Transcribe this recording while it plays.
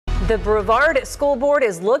The Brevard School Board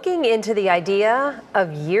is looking into the idea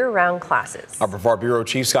of year-round classes. Our Brevard Bureau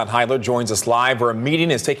Chief Scott Heidler joins us live where a meeting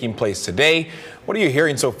is taking place today. What are you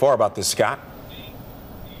hearing so far about this, Scott?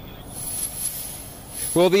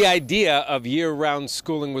 Well, the idea of year-round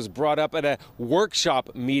schooling was brought up at a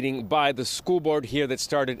workshop meeting by the school board here that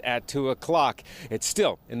started at 2 o'clock. It's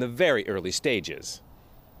still in the very early stages.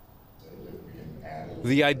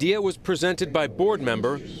 The idea was presented by board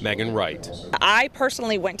member Megan Wright. I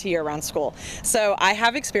personally went to year-round school, so I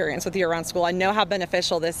have experience with year-round school. I know how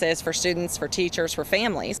beneficial this is for students, for teachers, for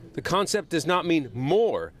families. The concept does not mean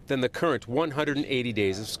more than the current 180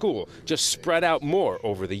 days of school, just spread out more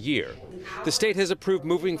over the year. The state has approved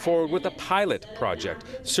moving forward with a pilot project.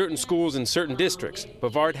 Certain schools in certain districts.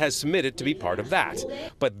 Brevard has submitted to be part of that.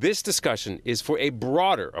 But this discussion is for a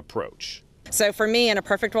broader approach. So for me, in a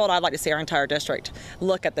perfect world, I'd like to see our entire district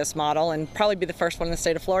look at this model and probably be the first one in the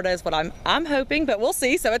state of Florida is what I'm hoping, but we'll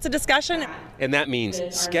see. So it's a discussion. And that means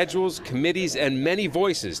schedules, committees, and many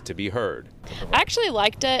voices to be heard. I actually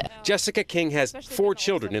liked it. Jessica King has 4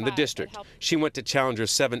 children in the district. She went to Challenger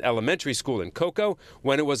 7 Elementary School in Cocoa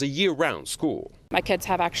when it was a year-round school. My kids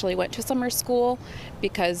have actually went to summer school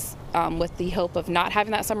because with the hope of not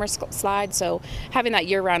having that summer slide, so having that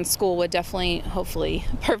year-round school would definitely, hopefully,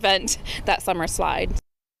 prevent that summer slide.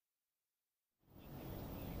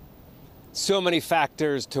 So many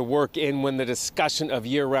factors to work in when the discussion of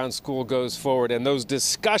year-round school goes forward, and those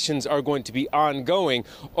discussions are going to be ongoing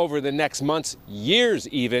over the next months, years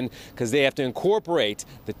even, because they have to incorporate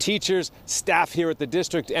the teachers, staff here at the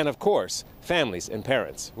district, and of course, families and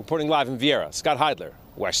parents. Reporting live in Viera, Scott Heidler,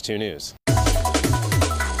 WESH 2 News.